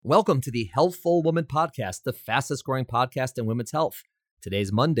Welcome to the Healthful Woman Podcast, the fastest growing podcast in women's health. Today's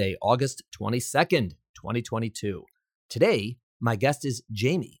Monday, August 22nd, 2022. Today, my guest is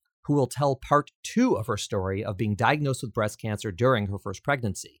Jamie, who will tell part 2 of her story of being diagnosed with breast cancer during her first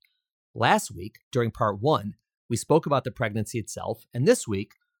pregnancy. Last week, during part 1, we spoke about the pregnancy itself, and this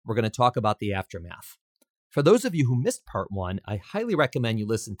week, we're going to talk about the aftermath. For those of you who missed part 1, I highly recommend you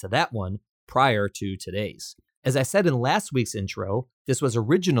listen to that one prior to today's. As I said in last week's intro, this was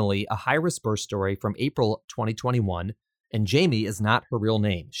originally a high-risk birth story from April 2021, and Jamie is not her real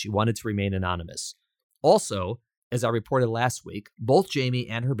name. She wanted to remain anonymous. Also, as I reported last week, both Jamie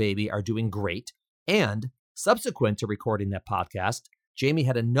and her baby are doing great, and subsequent to recording that podcast, Jamie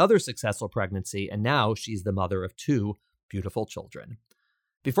had another successful pregnancy, and now she's the mother of 2 beautiful children.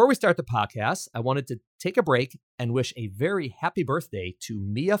 Before we start the podcast, I wanted to take a break and wish a very happy birthday to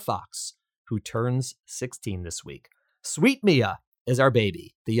Mia Fox, who turns 16 this week. Sweet Mia is our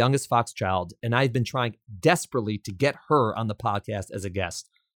baby, the youngest Fox child, and I've been trying desperately to get her on the podcast as a guest.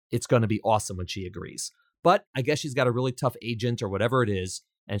 It's going to be awesome when she agrees. But I guess she's got a really tough agent or whatever it is,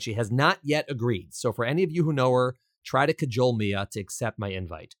 and she has not yet agreed. So for any of you who know her, try to cajole Mia to accept my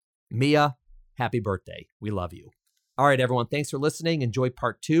invite. Mia, happy birthday. We love you. All right, everyone, thanks for listening. Enjoy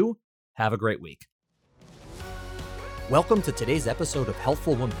part 2. Have a great week. Welcome to today's episode of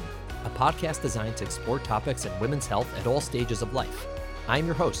Healthful Woman, a podcast designed to explore topics in women's health at all stages of life. I'm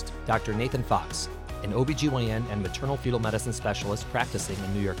your host, Dr. Nathan Fox, an OBGYN and maternal fetal medicine specialist practicing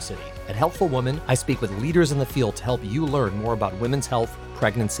in New York City. At Healthful Woman, I speak with leaders in the field to help you learn more about women's health,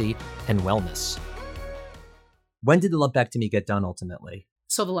 pregnancy, and wellness. When did the lumpectomy get done ultimately?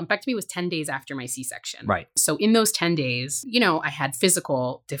 So the lumpectomy was 10 days after my C-section. Right. So in those 10 days, I had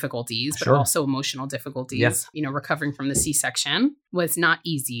physical difficulties, but Sure. also emotional difficulties. Yeah. Recovering from the C-section was not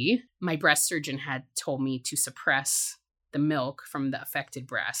easy. My breast surgeon had told me to suppress the milk from the affected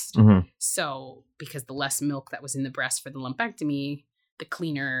breast. Mm-hmm. So because the less milk that was in the breast for the lumpectomy, the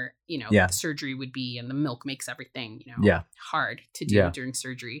cleaner, Yeah. the surgery would be, and the milk makes everything, Yeah. hard to do Yeah. during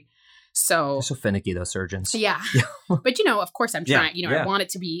surgery. So They're so finicky, those surgeons. yeah. But, of course I'm trying, I want it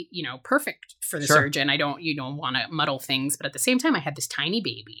to be, perfect for the Sure. surgeon. I don't, want to muddle things. But at the same time, I had this tiny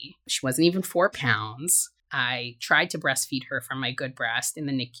baby. She wasn't even 4 pounds. I tried to breastfeed her from my good breast in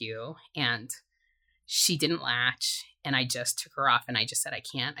the NICU, and she didn't latch. And I just took her off, and I just said, I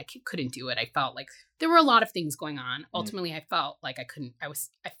couldn't do it. I felt like there were a lot of things going on. Ultimately, I felt like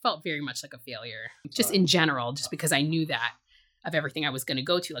I felt very much like a failure, just in general, just because I knew that of everything I was going to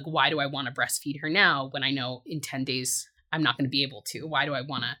go to. Like, why do I want to breastfeed her now when I know in 10 days I'm not going to be able to? Why do I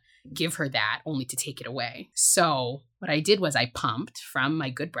want to give her that only to take it away? So what I did was I pumped from my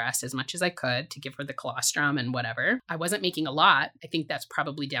good breast as much as I could to give her the colostrum and whatever. I wasn't making a lot. I think that's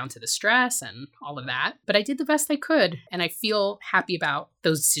probably down to the stress and all of that. But I did the best I could. And I feel happy about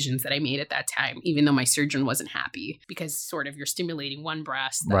those decisions that I made at that time, even though my surgeon wasn't happy, because sort of you're stimulating one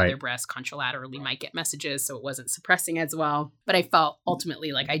breast, the other breast contralaterally might get messages. So it wasn't suppressing as well. But I felt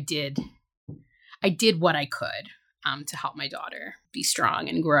ultimately like I did what I could to help my daughter be strong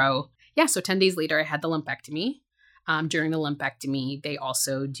and grow. Yeah. So 10 days later, I had the lumpectomy. During the lumpectomy, they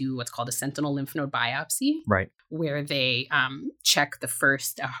also do what's called a sentinel lymph node biopsy, Right. where they check the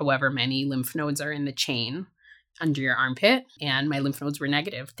first however many lymph nodes are in the chain under your armpit. And my lymph nodes were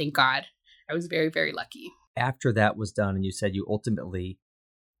negative. Thank God. I was very, very lucky. After that was done, and you said you ultimately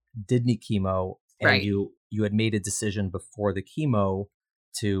did need chemo, and Right. you had made a decision before the chemo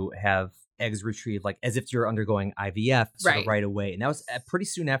to have eggs retrieved, like as if you're undergoing IVF sort of right away. And that was pretty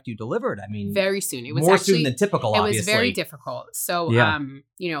soon after you delivered. I mean, Very soon. It was more actually, soon than typical, it obviously. was very difficult. So, Yeah.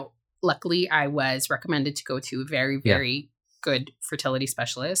 luckily I was recommended to go to a very, very good fertility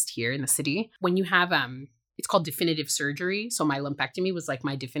specialist here in the city. When you have, it's called definitive surgery. So my lumpectomy was like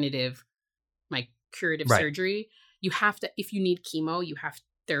my curative surgery. You have to, if you need chemo,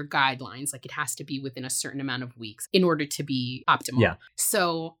 there are guidelines, like it has to be within a certain amount of weeks in order to be optimal. Yeah.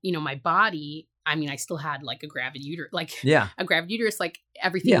 So, my body, I still had like a gravid uterus, like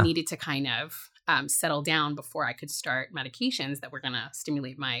everything needed to kind of settle down before I could start medications that were going to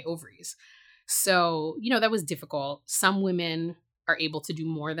stimulate my ovaries. So, that was difficult. Some women are able to do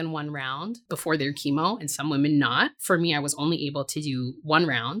more than one round before their chemo, and some women not. For me, I was only able to do one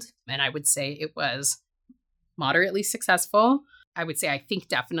round, and I would say it was moderately successful. I would say I think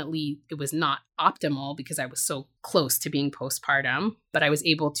definitely it was not optimal because I was so close to being postpartum, but I was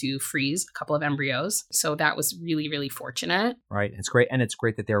able to freeze a couple of embryos. So that was really, really fortunate. Right. It's great. And it's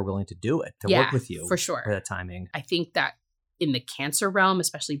great that they were willing to do it, to work with you. For sure. For that timing. I think that in the cancer realm,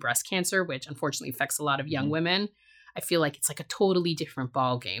 especially breast cancer, which unfortunately affects a lot of young women, I feel like it's like a totally different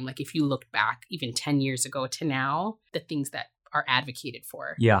ball game. Like if you look back even 10 years ago to now, the things that are advocated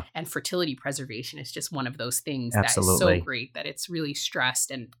for. Yeah. And fertility preservation is just one of those things Absolutely. that is so great that it's really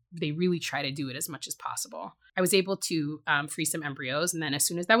stressed, and they really try to do it as much as possible. I was able to freeze some embryos. And then as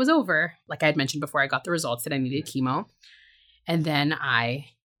soon as that was over, like I had mentioned before, I got the results that I needed chemo. And then I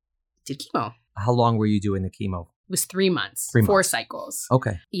did chemo. How long were you doing the chemo? It was 3 months, 3 4 months. cycles.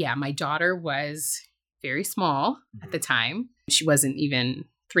 Okay. Yeah, my daughter was very small at the time. She wasn't even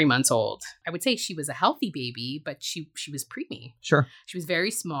 3 months old. I would say she was a healthy baby, but she was preemie. Sure. She was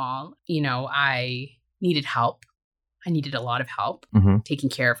very small. I needed help. I needed a lot of help taking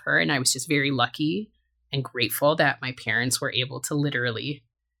care of her. And I was just very lucky and grateful that my parents were able to literally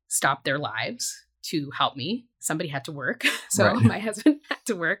stop their lives to help me. Somebody had to work. So Right. my husband had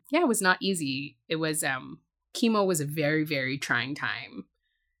to work. Yeah, it was not easy. It was, chemo was a very, very trying time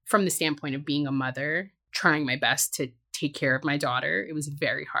from the standpoint of being a mother, trying my best to take care of my daughter. It was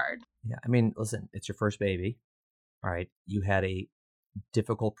very hard. Yeah. I mean, listen, it's your first baby. All right. You had a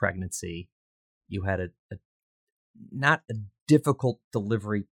difficult pregnancy. You had a not a difficult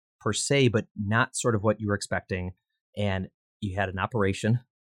delivery per se, but not sort of what you were expecting. And you had an operation.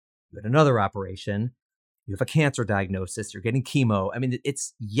 You had another operation. You have a cancer diagnosis. You're getting chemo. I mean,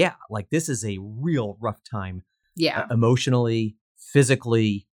 this is a real rough time. Yeah. Emotionally,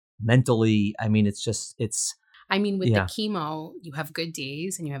 physically, mentally. I mean, with the chemo, you have good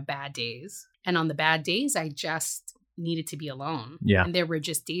days and you have bad days. And on the bad days, I just needed to be alone. Yeah. And there were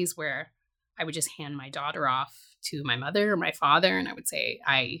just days where I would just hand my daughter off to my mother or my father, and I would say,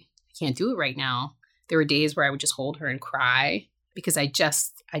 I can't do it right now. There were days where I would just hold her and cry because I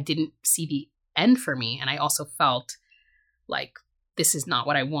didn't see the end for me. And I also felt like this is not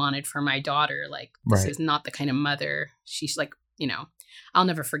what I wanted for my daughter. Like, this is not the kind of mother. She's like, I'll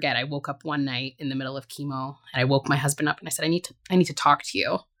never forget. I woke up one night in the middle of chemo and I woke my husband up and I said, I need to talk to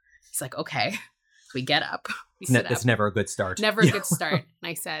you. He's like, okay. So we get up. We sit up. It's never a good start. Never a good start. And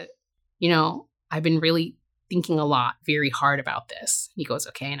I said, I've been really thinking a lot, very hard about this. He goes,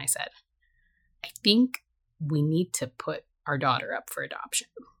 okay. And I said, I think we need to put our daughter up for adoption.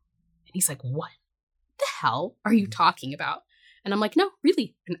 And he's like, what the hell are you talking about? And I'm like, no,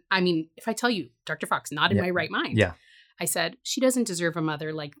 really. And I mean, if I tell you, Dr. Fox, not in my right mind. Yeah. I said, she doesn't deserve a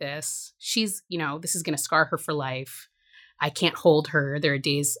mother like this. She's, this is going to scar her for life. I can't hold her. There are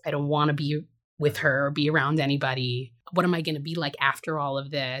days I don't want to be with her or be around anybody. What am I going to be like after all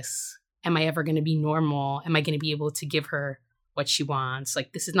of this? Am I ever going to be normal? Am I going to be able to give her what she wants?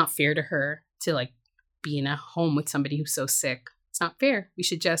 Like, this is not fair to her to like be in a home with somebody who's so sick. It's not fair.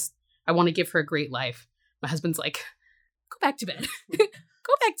 I want to give her a great life. My husband's like, go back to bed.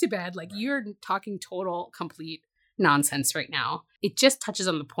 Go back to bed. Like, you're talking total, complete nonsense right now. It just touches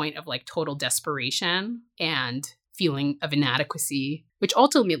on the point of like total desperation and feeling of inadequacy, which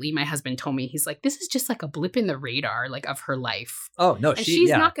ultimately my husband told me, he's like, this is just like a blip in the radar, like of her life. Oh, no. And she's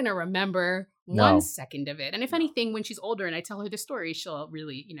not going to remember 1 second of it. And if anything, when she's older and I tell her the story, she'll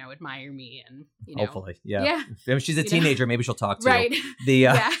really, admire me and, Hopefully. Yeah. Yeah. If she's a teenager, maybe she'll talk to right.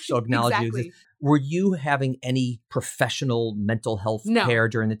 you. She'll acknowledge exactly. you. Were you having any professional mental health care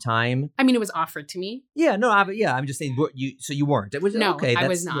during the time? I mean, it was offered to me. Yeah, no, I'm just saying, so you weren't. It was okay. I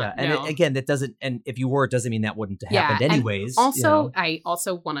was not. Yeah. No. And again, that doesn't, and if you were, it doesn't mean that wouldn't have happened anyways. Also, I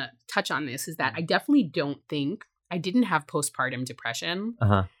also want to touch on this is that I definitely don't think I didn't have postpartum depression.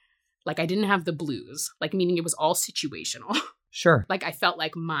 Like, I didn't have the blues, like, meaning it was all situational. Sure. Like, I felt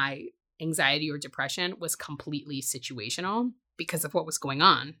like my anxiety or depression was completely situational because of what was going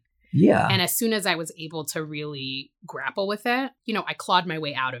on. Yeah. And as soon as I was able to really grapple with it, I clawed my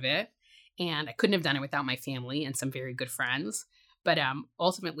way out of it. And I couldn't have done it without my family and some very good friends. But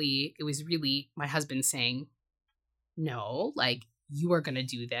ultimately, it was really my husband saying, no, like, you are going to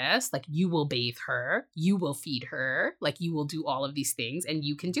do this. Like, you will bathe her. You will feed her. Like, you will do all of these things and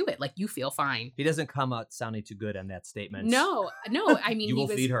you can do it. Like, you feel fine. He doesn't come out sounding too good on that statement. No. I mean, you will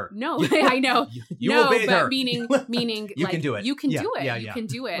feed her. No, I know. you will bathe her. Meaning, you like, can do it. You can do it. Yeah, you can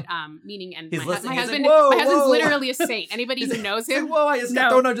do it. Meaning, and my husband's whoa. literally a saint. Anybody who knows him. Whoa, I just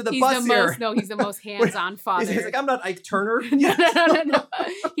got thrown under the bus here. He's the most hands-on father. He's like, I'm not Ike Turner. No.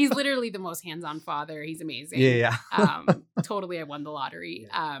 He's literally the most hands-on father. He's amazing. Yeah. Totally, I won the lottery.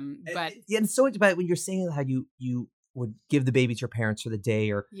 But yeah, and so much about when you're saying how you would give the baby to your parents for the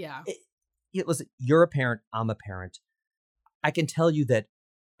day, or listen, you're a parent, I'm a parent. I can tell you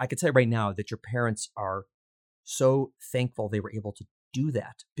right now that your parents are so thankful they were able to do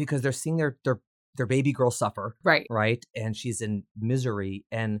that because they're seeing their baby girl suffer, right, and she's in misery,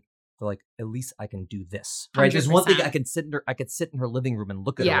 and they're like, at least I can do this, right? 100%. There's one thing I could sit in her living room and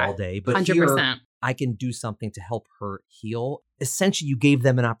look at her all day, but 100%. Here I can do something to help her heal. Essentially, you gave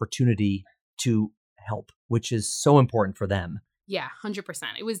them an opportunity to help, which is so important for them. Yeah, 100%.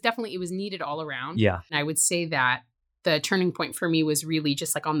 It was needed all around. Yeah. And I would say that the turning point for me was really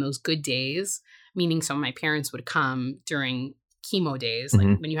just like on those good days, meaning some of my parents would come during chemo days.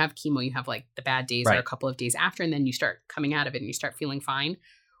 Like when you have chemo, you have like the bad days are a couple of days after, and then you start coming out of it and you start feeling fine,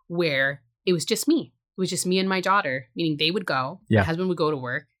 where it was just me. It was just me and my daughter, meaning they would go, my husband would go to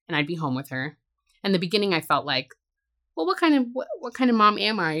work, and I'd be home with her. In the beginning, I felt like, well, what kind of mom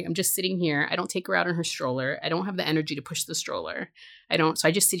am I? I'm just sitting here. I don't take her out in her stroller. I don't have the energy to push the stroller. So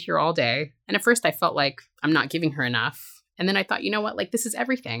I just sit here all day. And at first I felt like I'm not giving her enough. And then I thought, you know what? Like, this is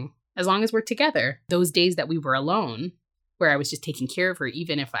everything. As long as we're together. Those days that we were alone, where I was just taking care of her,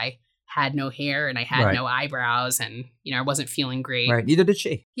 even if I had no hair and I had no eyebrows and, I wasn't feeling great. Right. Neither did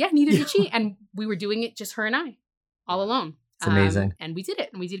she. Yeah, neither did she. And we were doing it just her and I, all alone. It's amazing. And we did it,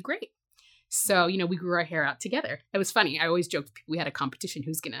 and we did great. So, we grew our hair out together. It was funny. I always joked we had a competition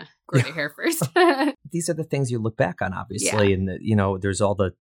who's going to grow their hair first. These are the things you look back on, obviously. And, there's all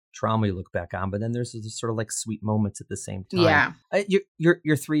the trauma you look back on, but then there's sort of like sweet moments at the same time. Yeah.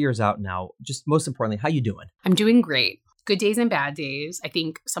 You're 3 years out now. Just most importantly, how you doing? I'm doing great. Good days and bad days. I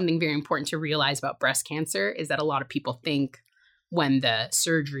think something very important to realize about breast cancer is that a lot of people think when the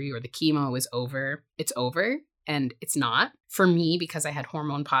surgery or the chemo is over, it's over. And it's not. For me, because I had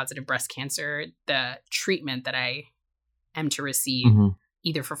hormone-positive breast cancer, the treatment that I am to receive,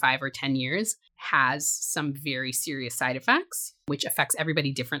 either for 5 or 10 years, has some very serious side effects, which affects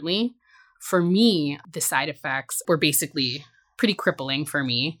everybody differently. For me, the side effects were basically pretty crippling for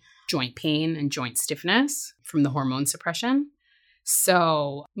me. Joint pain and joint stiffness from the hormone suppression.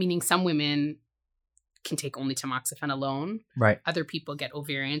 So, meaning some women can take only tamoxifen alone. Right. Other people get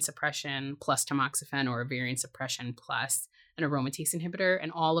ovarian suppression plus tamoxifen, or ovarian suppression plus an aromatase inhibitor.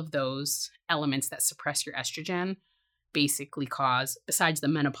 And all of those elements that suppress your estrogen basically cause, besides the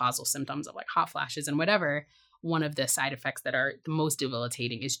menopausal symptoms of like hot flashes and whatever, one of the side effects that are the most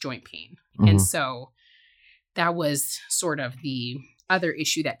debilitating is joint pain. And so that was sort of the other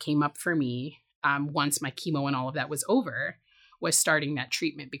issue that came up for me once my chemo and all of that was over, was starting that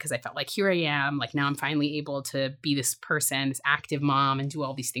treatment, because I felt like, here I am, like now I'm finally able to be this person, this active mom, and do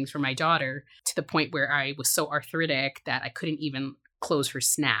all these things for my daughter, to the point where I was so arthritic that I couldn't even close her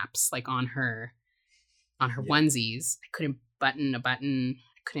snaps, like on her onesies. I couldn't button a button.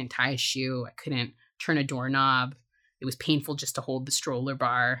 I couldn't tie a shoe. I couldn't turn a doorknob. It was painful just to hold the stroller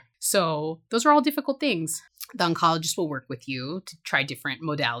bar. So those are all difficult things. The oncologist will work with you to try different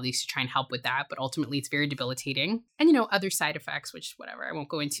modalities to try and help with that. But ultimately, it's very debilitating. And, other side effects, which whatever, I won't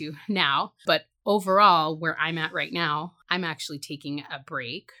go into now. But overall, where I'm at right now, I'm actually taking a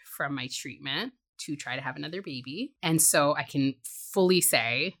break from my treatment to try to have another baby. And so I can fully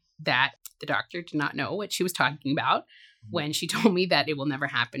say that the doctor did not know what she was talking about when she told me that it will never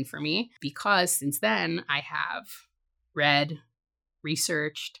happen for me. Because since then, I have read,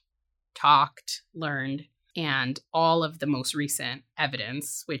 researched, talked, learned, and all of the most recent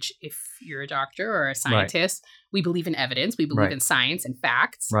evidence, which if you're a doctor or a scientist, we believe in evidence, we believe in science and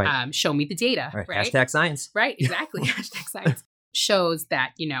facts, show me the data, right? Hashtag science. Right, exactly. Hashtag science. Shows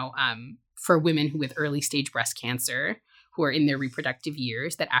that, for women with early stage breast cancer who are in their reproductive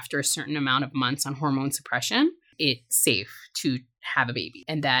years, that after a certain amount of months on hormone suppression, it's safe to have a baby,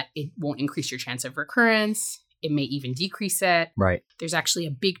 and that it won't increase your chance of recurrence. It may even decrease it. Right. There's actually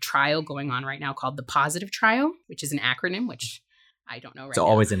a big trial going on right now called the POSITIVE trial, which is an acronym, which I don't know right now. It's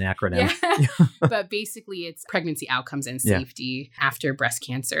always an acronym. Yeah. But basically, it's pregnancy outcomes and safety after breast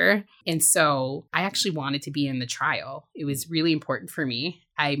cancer. And so I actually wanted to be in the trial. It was really important for me.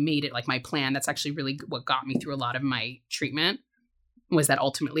 I made it like my plan. That's actually really what got me through a lot of my treatment, was that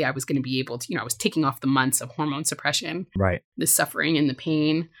ultimately I was going to be able to, I was taking off the months of hormone suppression, the suffering and the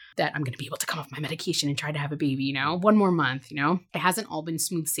pain, that I'm going to be able to come off my medication and try to have a baby, one more month, It hasn't all been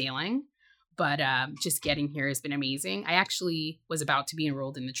smooth sailing, but just getting here has been amazing. I actually was about to be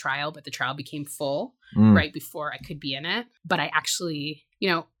enrolled in the trial, but the trial became full right before I could be in it. But I actually,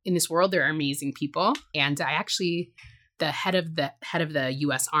 in this world, there are amazing people. And I actually, the head of the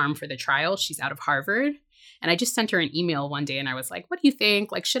US arm for the trial, she's out of Harvard. And I just sent her an email one day and I was like, what do you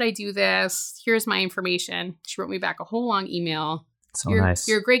think? Like, should I do this? Here's my information. She wrote me back a whole long email. Nice.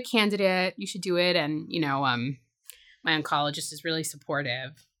 You're a great candidate. You should do it. And, my oncologist is really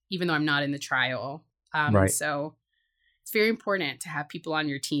supportive, even though I'm not in the trial. And so it's very important to have people on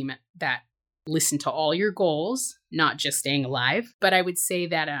your team that listen to all your goals, not just staying alive. But I would say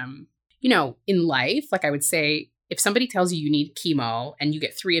that, in life, like I would say, if somebody tells you need chemo and you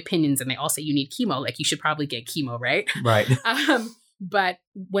get 3 opinions and they all say you need chemo, like you should probably get chemo, right? Right. But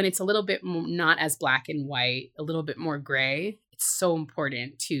when it's a little bit not as black and white, a little bit more gray, it's so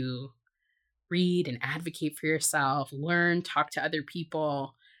important to read and advocate for yourself, learn, talk to other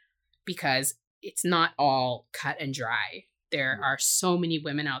people, because it's not all cut and dry. There are so many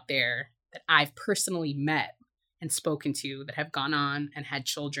women out there that I've personally met and spoken to that have gone on and had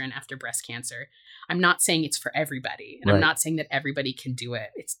children after breast cancer. I'm not saying it's for everybody, and I'm not saying that everybody can do it.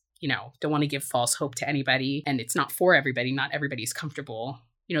 It's, don't want to give false hope to anybody, and it's not for everybody. Not everybody's comfortable.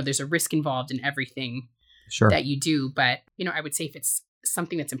 There's a risk involved in everything that you do. But, I would say if it's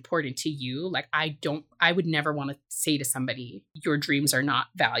something that's important to you, like I would never want to say to somebody, your dreams are not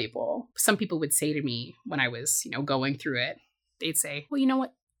valuable. Some people would say to me when I was, going through it, they'd say, well, you know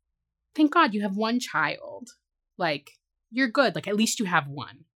what? Thank God you have one child. Like, you're good. Like, at least you have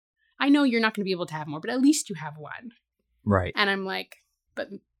one. I know you're not going to be able to have more, but at least you have one. Right. And I'm like, but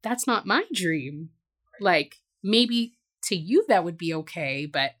that's not my dream. Like, maybe to you that would be okay,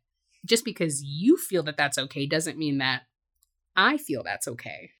 but just because you feel that that's okay doesn't mean that I feel that's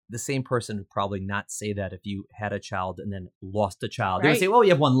okay. The same person would probably not say that if you had a child and then lost a child. They would say, well, you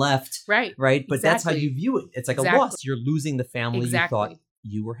have one left. Right. Right. But that's how you view it. It's like a loss. You're losing the family you thought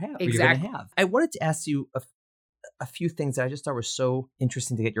you were you're going to have. I wanted to ask you a few things that I just thought were so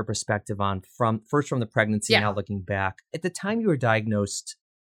interesting to get your perspective on from the pregnancy, now looking back. At the time you were diagnosed,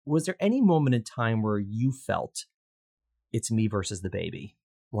 was there any moment in time where you felt it's me versus the baby?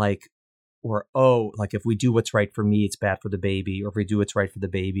 Like, or, like if we do what's right for me, it's bad for the baby. Or if we do what's right for the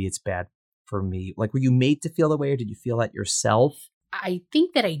baby, it's bad for me. Like, were you made to feel that way, or did you feel that yourself? I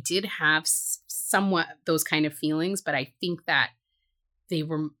think that I did have somewhat those kind of feelings, but I think that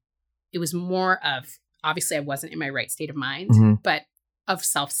it was more of, obviously I wasn't in my right state of mind, but of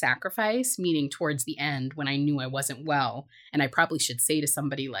self-sacrifice, meaning towards the end when I knew I wasn't well, and I probably should say to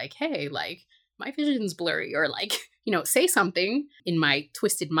somebody like, hey, like my vision's blurry, or like, say something. In my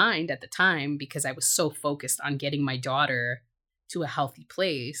twisted mind at the time, because I was so focused on getting my daughter to a healthy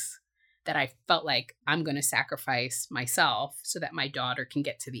place, that I felt like I'm going to sacrifice myself so that my daughter can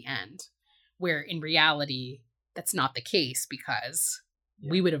get to the end. Where in reality, that's not the case, because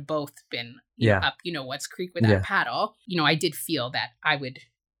we would have both been up, what's creek without a paddle. I did feel that I would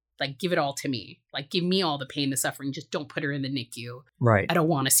like give it all to me, like give me all the pain, the suffering. Just don't put her in the NICU. Right. I don't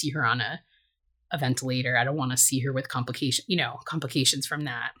want to see her on a ventilator. I don't want to see her with complications from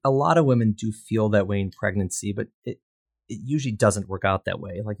that. A lot of women do feel that way in pregnancy, but it usually doesn't work out that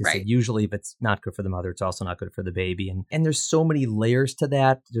way. Like I said, usually if it's not good for the mother, it's also not good for the baby. And there's so many layers to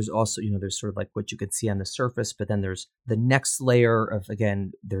that. There's also, there's sort of like what you could see on the surface, but then there's the next layer of,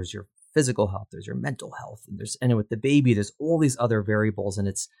 again, there's your physical health, there's your mental health, and with the baby, there's all these other variables.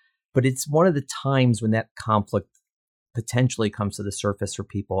 But it's one of the times when that conflict potentially comes to the surface for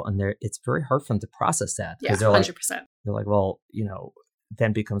people, and it's very hard for them to process that. Yeah, 100%. They're like, well,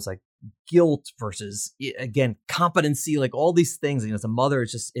 then becomes like guilt versus, again, competency, like all these things. As a mother,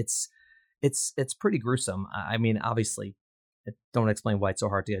 it's just it's pretty gruesome. I mean, obviously, don't explain why it's so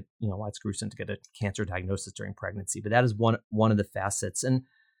hard to get, why it's gruesome to get a cancer diagnosis during pregnancy, but that is one of the facets. And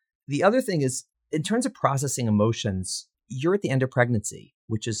the other thing is, in terms of processing emotions, you're at the end of pregnancy,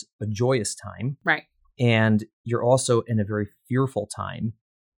 which is a joyous time. Right. And you're also in a very fearful time.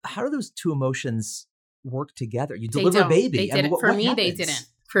 How do those two emotions work together? You deliver a baby. They didn't. For me, they didn't.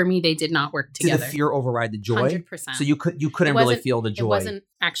 For me, they did not work together. Did the fear override the joy? 100%. So you couldn't really feel the joy. It wasn't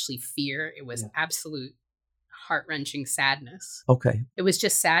actually fear. It was absolute heart-wrenching sadness. Okay. It was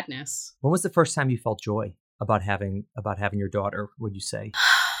just sadness. When was the first time you felt joy about having your daughter, would you say?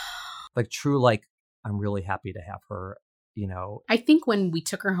 Like true, like, I'm really happy to have her, I think when we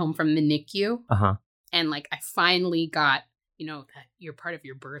took her home from the NICU, and like I finally got, that you're part of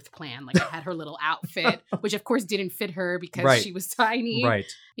your birth plan. Like I had her little outfit, which of course didn't fit her because she was tiny. Right.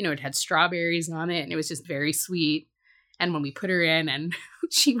 It had strawberries on it, and it was just very sweet. And when we put her in, and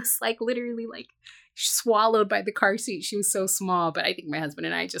she was like literally like swallowed by the car seat. She was so small, but I think my husband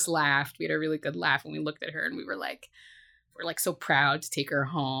and I just laughed. We had a really good laugh when we looked at her, and we're like so proud to take her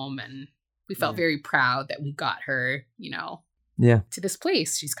home, and we felt very proud that we got her, to this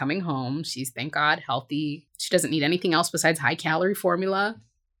place. She's coming home. She's, thank God, healthy. She doesn't need anything else besides high calorie formula.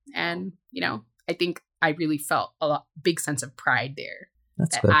 And, I think I really felt a big sense of pride there.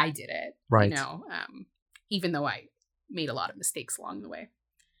 That's that good. I did it. Right. Even though I made a lot of mistakes along the way.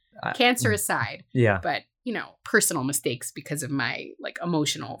 Cancer aside. Yeah. But, personal mistakes because of my like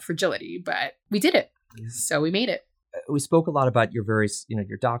emotional fragility. But we did it. Yeah. So we made it. We spoke a lot about your various,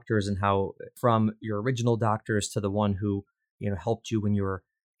 your doctors, and how from your original doctors to the one who, helped you when you were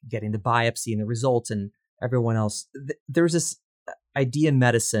getting the biopsy and the results, and everyone else. There's this idea in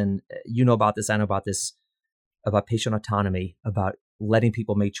medicine, about this, I know about this, about patient autonomy, about letting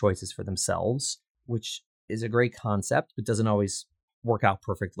people make choices for themselves, which is a great concept, but doesn't always work out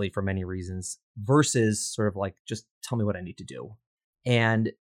perfectly for many reasons versus sort of like, just tell me what I need to do.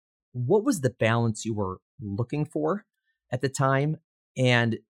 And what was the balance you were looking for at the time?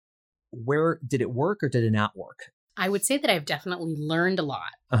 And where did it work or did it not work? I would say that I've definitely learned a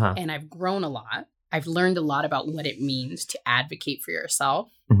lot and I've grown a lot. I've learned a lot about what it means to advocate for yourself.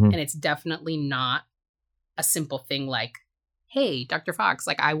 And it's definitely not a simple thing like, hey, Dr. Fox,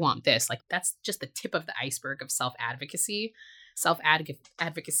 like, I want this. Like, that's just the tip of the iceberg of self-advocacy.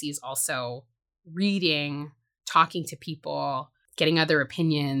 Self-advocacy is also reading, talking to people, getting other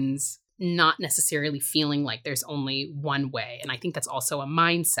opinions, not necessarily feeling like there's only one way. And I think that's also a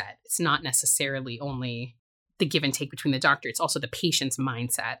mindset. It's not necessarily only the give and take between the doctor. It's also the patient's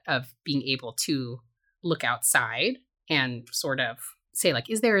mindset of being able to look outside and sort of say, like,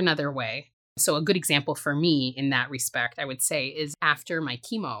 is there another way? So a good example for me in that respect, I would say, is after my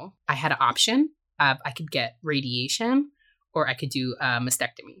chemo, I had an option of I could get radiation or I could do a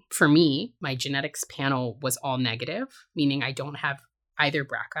mastectomy. For me, my genetics panel was all negative, meaning I don't have either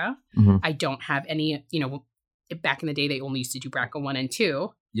BRCA. I don't have any, back in the day, they only used to do BRCA 1 and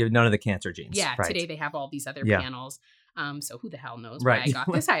 2. You have none of the cancer genes. Yeah, right. Today they have all these other panels. So who the hell knows why I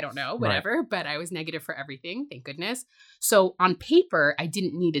got this? I don't know, whatever. Right. But I was negative for everything, thank goodness. So on paper, I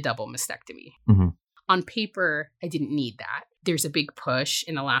didn't need a double mastectomy. On paper, I didn't need that. There's a big push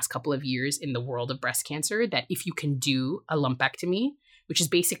in the last couple of years in the world of breast cancer that if you can do a lumpectomy, which is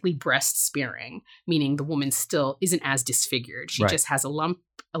basically breast sparing, meaning the woman still isn't as disfigured. She just has a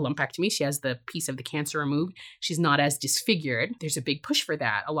lumpectomy. She has the piece of the cancer removed. She's not as disfigured. There's a big push for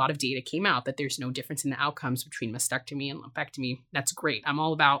that. A lot of data came out that there's no difference in the outcomes between mastectomy and lumpectomy. That's great. I'm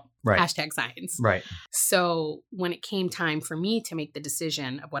all about #science. Right. So when it came time for me to make the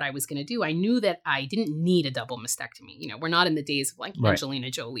decision of what I was going to do, I knew that I didn't need a double mastectomy. We're not in the days of like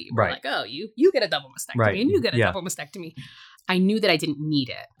Angelina Jolie. We're like, oh, you get a double mastectomy and you get a double mastectomy. I knew that I didn't need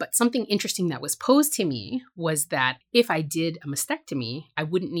it. But something interesting that was posed to me was that if I did a mastectomy, I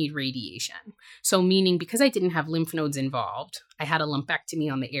wouldn't need radiation. So meaning because I didn't have lymph nodes involved, I had a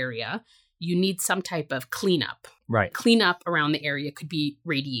lumpectomy on the area, you need some type of cleanup. Right. Cleanup around the area could be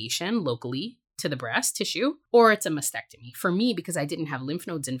radiation locally to the breast tissue, or it's a mastectomy. For me, because I didn't have lymph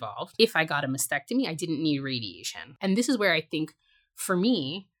nodes involved, if I got a mastectomy, I didn't need radiation. And this is where I think, for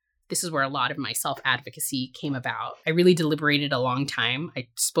me, this is where a lot of my self-advocacy came about. I really deliberated a long time. I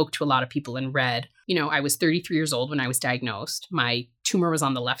spoke to a lot of people and read. I was 33 years old when I was diagnosed. My tumor was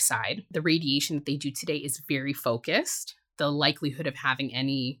on the left side. The radiation that they do today is very focused. The likelihood of having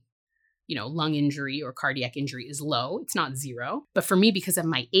any, lung injury or cardiac injury is low. It's not zero. But for me, because of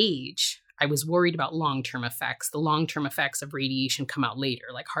my age, I was worried about long-term effects. The long-term effects of radiation come out later,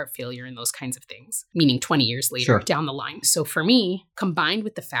 like heart failure and those kinds of things, meaning 20 years later down the line. So for me, combined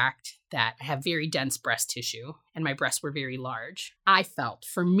with the fact that I have very dense breast tissue and my breasts were very large, I felt,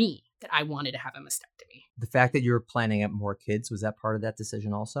 for me, that I wanted to have a mastectomy. The fact that you were planning at more kids, was that part of that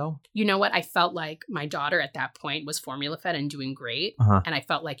decision also? You know what? I felt like my daughter at that point was formula fed and doing great. And I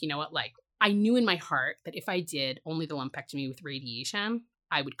felt like, I knew in my heart that if I did only the lumpectomy with radiation,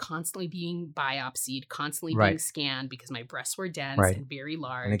 I would constantly being biopsied, constantly being scanned because my breasts were dense and very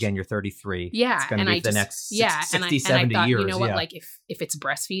large. And again, you're 33. Yeah. It's going to be the next 60, 70 thought, years. You know what, like if it's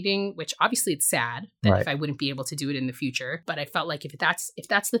breastfeeding, which obviously it's sad that if I wouldn't be able to do it in the future, but I felt like if that's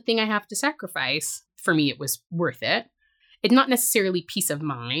the thing I have to sacrifice, for me, it was worth it. It's not necessarily peace of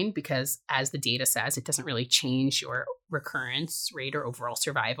mind because, as the data says, it doesn't really change your recurrence rate or overall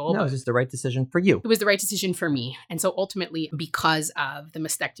survival. No, it was just the right decision for you. It was the right decision for me. And so ultimately, because of the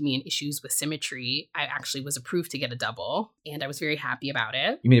mastectomy and issues with symmetry, I actually was approved to get a double, and I was very happy about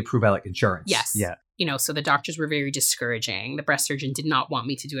it. You mean approved by like insurance? Yes. Yeah. So the doctors were very discouraging. The breast surgeon did not want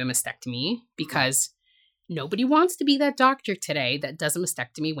me to do a mastectomy because nobody wants to be that doctor today that does a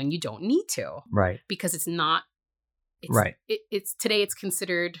mastectomy when you don't need to. Right. Because it's not. Right. It's today it's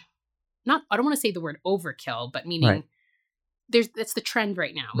considered not, I don't want to say the word overkill, but meaning that's the trend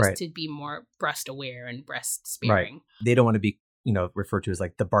right now is to be more breast aware and breast sparing. Right. They don't want to be, referred to as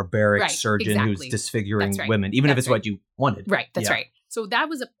like the barbaric surgeon who's disfiguring women, even if it's what you wanted. Right. That's right. So that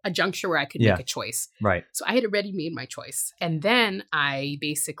was a juncture where I could make a choice. Right. So I had already made my choice. And then I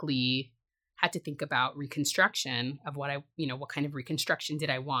basically had to think about reconstruction of what kind of reconstruction did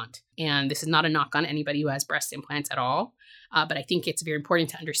I want? And this is not a knock on anybody who has breast implants at all. But I think it's very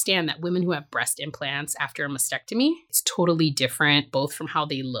important to understand that women who have breast implants after a mastectomy, it's totally different, both from how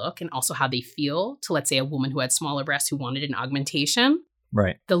they look and also how they feel to, let's say, a woman who had smaller breasts who wanted an augmentation.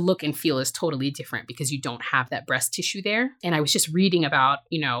 Right. The look and feel is totally different because you don't have that breast tissue there. And I was just reading about,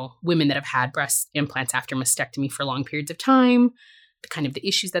 women that have had breast implants after mastectomy for long periods of time, the kind of the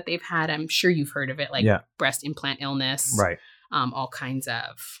issues that they've had. I'm sure you've heard of it, like breast implant illness. Right. all kinds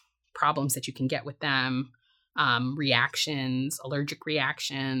of problems that you can get with them, reactions, allergic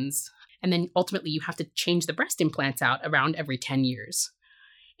reactions. And then ultimately you have to change the breast implants out around every 10 years.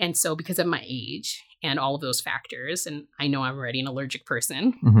 And so because of my age and all of those factors, and I know I'm already an allergic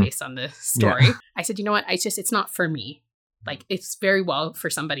person based on the story, I said, you know what, it's not for me. Like, it's very well for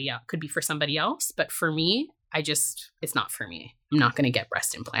somebody else, could be for somebody else, but for me, it's not for me. I'm not going to get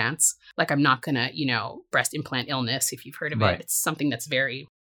breast implants. Like, I'm not going to, breast implant illness, if you've heard of it. It's something that's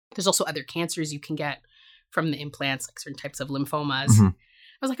there's also other cancers you can get from the implants, like certain types of lymphomas.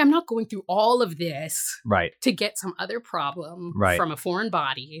 I was like, I'm not going through all of this to get some other problem from a foreign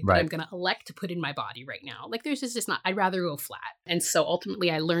body that I'm going to elect to put in my body right now. Like, there's just not, I'd rather go flat. And so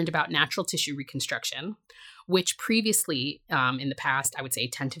ultimately I learned about natural tissue reconstruction, which previously in the past, I would say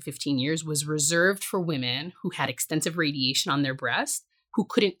 10 to 15 years, was reserved for women who had extensive radiation on their breast, who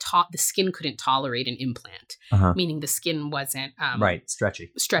the skin couldn't tolerate an implant, meaning the skin wasn't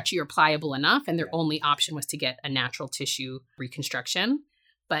stretchy or pliable enough. And their only option was to get a natural tissue reconstruction.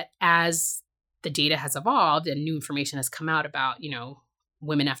 But as the data has evolved and new information has come out about,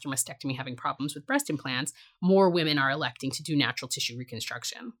 women after mastectomy having problems with breast implants, more women are electing to do natural tissue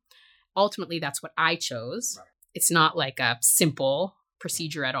reconstruction. Ultimately, that's what I chose. It's not like a simple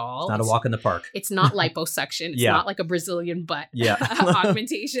procedure at all. It's not a walk in the park. It's not liposuction. It's not like a Brazilian butt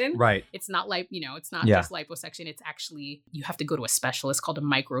augmentation. It's not it's not just liposuction. It's actually, you have to go to a specialist called a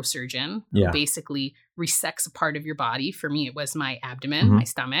microsurgeon who basically resects a part of your body. For me, it was my abdomen, my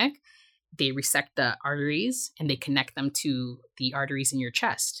stomach. They resect the arteries and they connect them to the arteries in your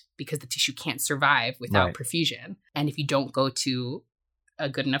chest because the tissue can't survive without perfusion. And if you don't go to a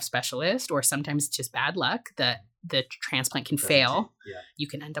good enough specialist, or sometimes it's just bad luck, the transplant can fail. You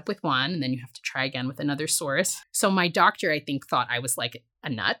can end up with one and then you have to try again with another source. So my doctor, I think, thought I was like a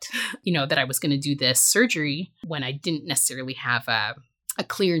nut, that I was going to do this surgery when I didn't necessarily have a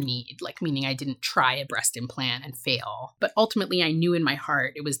clear need, like meaning I didn't try a breast implant and fail. But ultimately I knew in my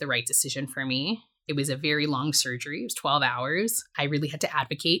heart it was the right decision for me. It was a very long surgery. It was 12 hours. I really had to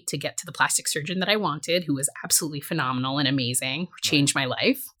advocate to get to the plastic surgeon that I wanted, who was absolutely phenomenal and amazing, who changed my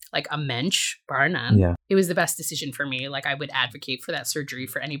life. Like a mensch, bar none. It was the best decision for me. Like, I would advocate for that surgery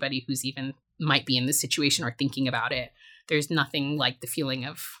for anybody who's even might be in this situation or thinking about it. There's nothing like the feeling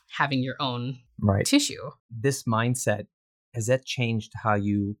of having your own tissue. This mindset, has that changed how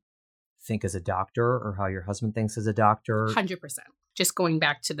you think as a doctor or how your husband thinks as a doctor? 100%. Just going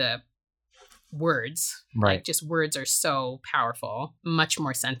back to the words, like, just words are so powerful, much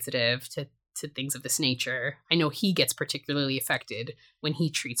more sensitive to things of this nature. I know he gets particularly affected when he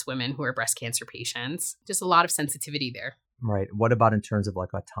treats women who are breast cancer patients. Just a lot of sensitivity there. Right. What about in terms of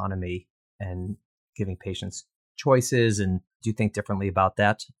like autonomy and giving patients choices? And do you think differently about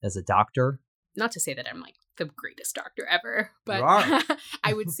that as a doctor? Not to say that I'm like the greatest doctor ever, but you are.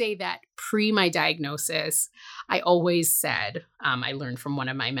 I would say that pre my diagnosis, I always said, I learned from one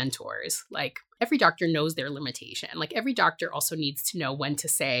of my mentors, like, every doctor knows their limitation. Like, every doctor also needs to know when to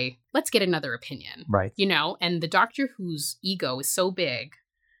say, let's get another opinion. And the doctor whose ego is so big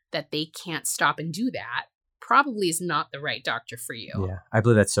that they can't stop and do that probably is not the right doctor for you. Yeah, I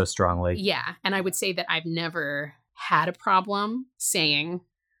believe that so strongly. Yeah. And I would say that I've never had a problem saying,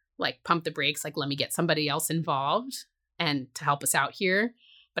 like, pump the brakes, like, let me get somebody else involved and to help us out here.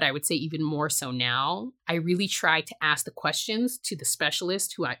 But I would say even more so now, I really try to ask the questions to the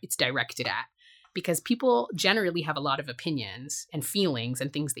specialist who it's directed at, because people generally have a lot of opinions and feelings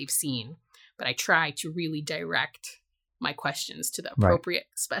and things they've seen. But I try to really direct my questions to the appropriate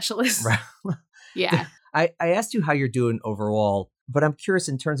specialist. Yeah. I asked you how you're doing overall, but I'm curious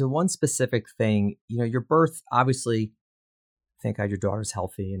in terms of one specific thing. Your birth, obviously, thank God your daughter's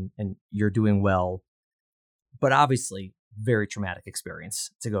healthy and you're doing well, but obviously very traumatic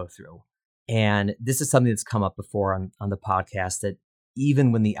experience to go through. And this is something that's come up before on the podcast, that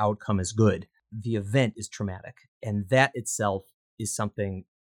even when the outcome is good, the event is traumatic. And that itself is something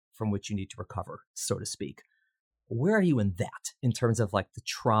from which you need to recover, so to speak. Where are you in that in terms of like the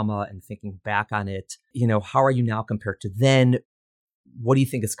trauma and thinking back on it? How are you now compared to then? What do you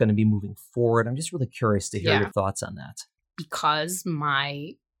think it's going to be moving forward? I'm just really curious to hear your thoughts on that. Because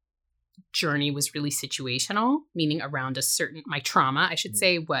my journey was really situational, meaning around my trauma, I should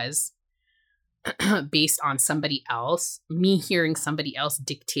say, was based on somebody else, me hearing somebody else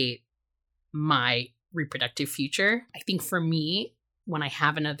dictate my reproductive future. I think for me, when I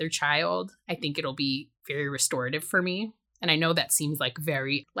have another child, I think it'll be very restorative for me. And I know that seems like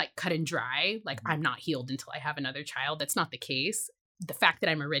very like cut and dry, like I'm not healed until I have another child. That's not the case. The fact that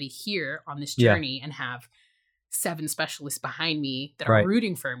I'm already here on this journey and have 7 specialists behind me that are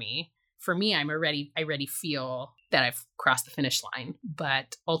rooting for me for me, I already feel that I've crossed the finish line.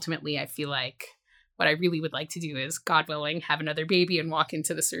 But ultimately, I feel like what I really would like to do is, God willing, have another baby and walk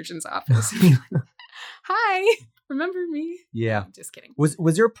into the surgeon's office and be like, hi, remember me? Yeah. I'm just kidding. Was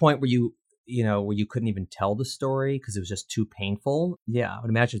there a point where where you couldn't even tell the story because it was just too painful? Yeah, I would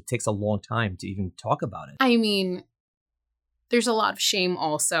imagine it takes a long time to even talk about it. I mean, there's a lot of shame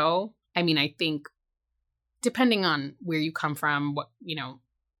also. I mean, I think depending on where you come from, what,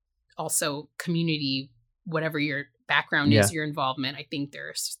 also community, whatever your background is, your involvement, I think there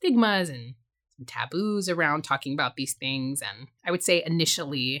are stigmas and taboos around talking about these things. And I would say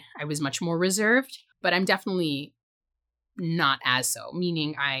initially I was much more reserved, but I'm definitely not as so,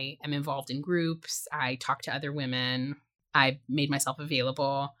 meaning I am involved in groups. I talk to other women. I've made myself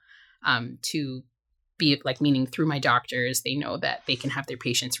available to be meaning through my doctors. They know that they can have their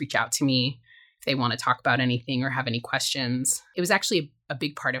patients reach out to me if they want to talk about anything or have any questions. It was actually a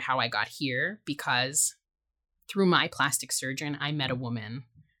big part of how I got here, because through my plastic surgeon, I met a woman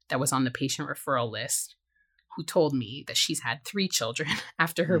that was on the patient referral list who told me that she's had 3 children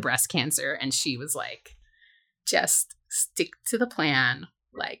after her breast cancer. And she was like, just stick to the plan,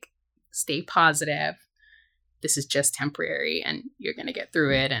 stay positive. This is just temporary and you're going to get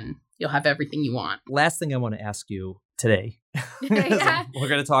through it and you'll have everything you want. Last thing I want to ask you today, Yeah. We're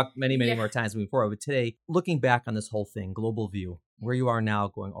going to talk many more times moving forward, but today, looking back on this whole thing, global view, where you are now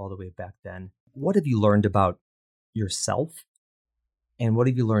going all the way back then, what have you learned about yourself? And what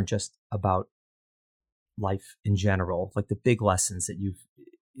have you learned just about life in general? Like the big lessons that you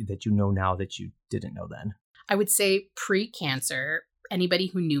know now that you didn't know then? I would say pre-cancer, anybody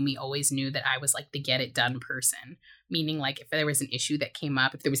who knew me always knew that I was the get it done person. Meaning if there was an issue that came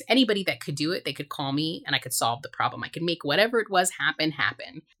up, if there was anybody that could do it, they could call me and I could solve the problem. I could make whatever it was happen.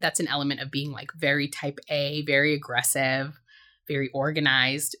 That's an element of being very type A, very aggressive, very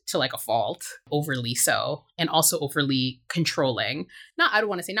organized to a fault, overly so, and also overly controlling. I don't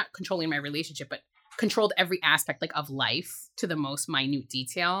want to say not controlling my relationship, but controlled every aspect of life to the most minute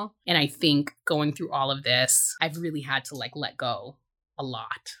detail. And I think going through all of this, I've really had to let go a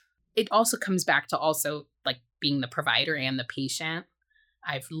lot. It also comes back to also being the provider and the patient.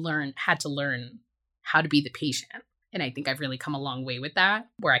 I've had to learn how to be the patient. And I think I've really come a long way with that,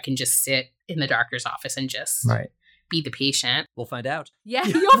 where I can just sit in the doctor's office and just be the patient. We'll find out. Yeah,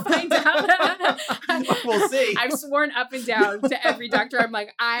 you'll find out. We'll see. I've sworn up and down to every doctor. I'm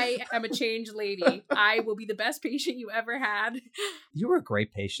I am a changed lady. I will be the best patient you ever had. You were a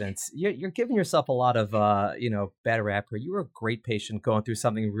great patient. You're giving yourself a lot of, bad rap here. You were a great patient going through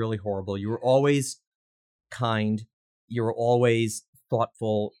something really horrible. You were always kind. You were always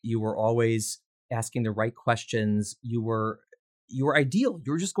thoughtful. You were always asking the right questions. You were ideal.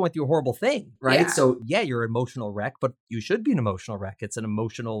 You were just going through a horrible thing, right? Yeah. So you're an emotional wreck, but you should be an emotional wreck. It's an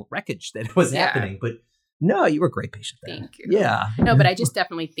emotional wreckage that was happening. But no, you were a great patient then. Thank you. Yeah. No, but I just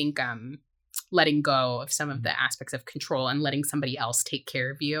definitely think letting go of some of the aspects of control and letting somebody else take care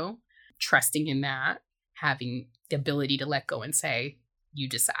of you, trusting in that, having the ability to let go and say, you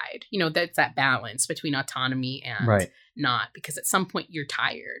decide. That's that balance between autonomy and not, because at some point you're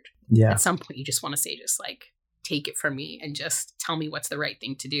tired. Yeah. At some point you just want to say, take it from me and just tell me what's the right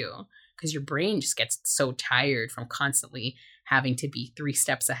thing to do. Because your brain just gets so tired from constantly having to be 3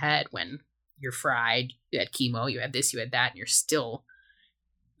 steps ahead when you're fried, you had chemo, you had this, you had that, and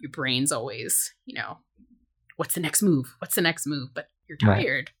your brain's always, what's the next move? What's the next move? But you're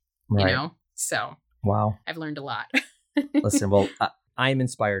tired, So wow, I've learned a lot. Listen, well, I'm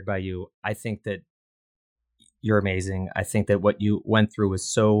inspired by you. I think that you're amazing. I think that what you went through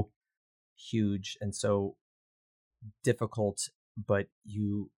was so huge and so difficult, but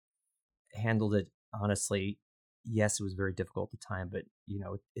you handled it honestly. Yes, it was very difficult at the time, but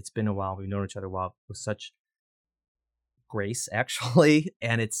it's been a while. We've known each other a while with such grace, actually,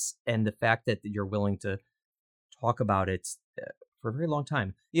 and the fact that you're willing to talk about it for a very long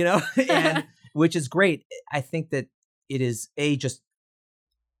time, and which is great. I think that it is just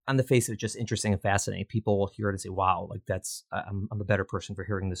on the face of it, just interesting and fascinating. People will hear it and say, "Wow, that's I'm a better person for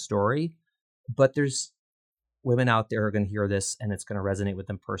hearing this story." But there's women out there who are going to hear this and it's going to resonate with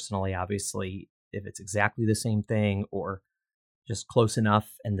them personally, obviously, if it's exactly the same thing or just close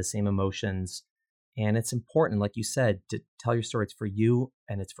enough and the same emotions. And it's important, like you said, to tell your story. It's for you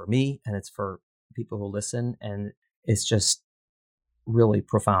and it's for me and it's for people who listen. And it's just really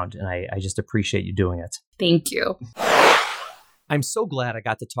profound. And I just appreciate you doing it. Thank you. I'm so glad I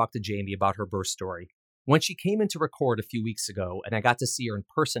got to talk to Jamie about her birth story. When she came in to record a few weeks ago and I got to see her in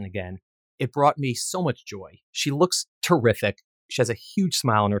person again, it brought me so much joy. She looks terrific. She has a huge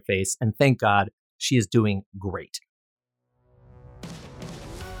smile on her face, and thank God she is doing great.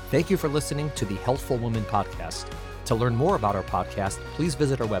 Thank you for listening to the Healthful Woman Podcast. To learn more about our podcast, please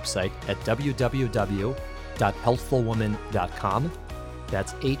visit our website at www.healthfulwoman.com.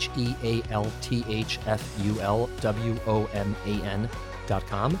 That's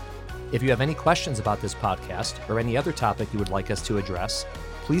HEALTHFULWOMAN.com. If you have any questions about this podcast or any other topic you would like us to address,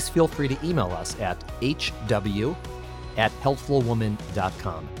 please feel free to email us at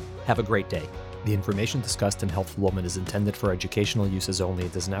hw@healthfulwoman.com. Have a great day. The information discussed in Healthful Woman is intended for educational uses only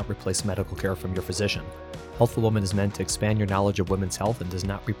and does not replace medical care from your physician. Healthful Woman is meant to expand your knowledge of women's health and does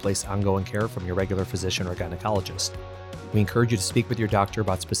not replace ongoing care from your regular physician or gynecologist. We encourage you to speak with your doctor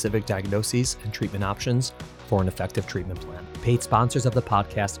about specific diagnoses and treatment options for an effective treatment plan. Paid sponsors of the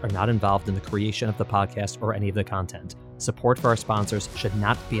podcast are not involved in the creation of the podcast or any of the content. Support for our sponsors should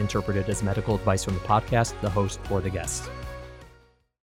not be interpreted as medical advice from the podcast, the host, or the guests.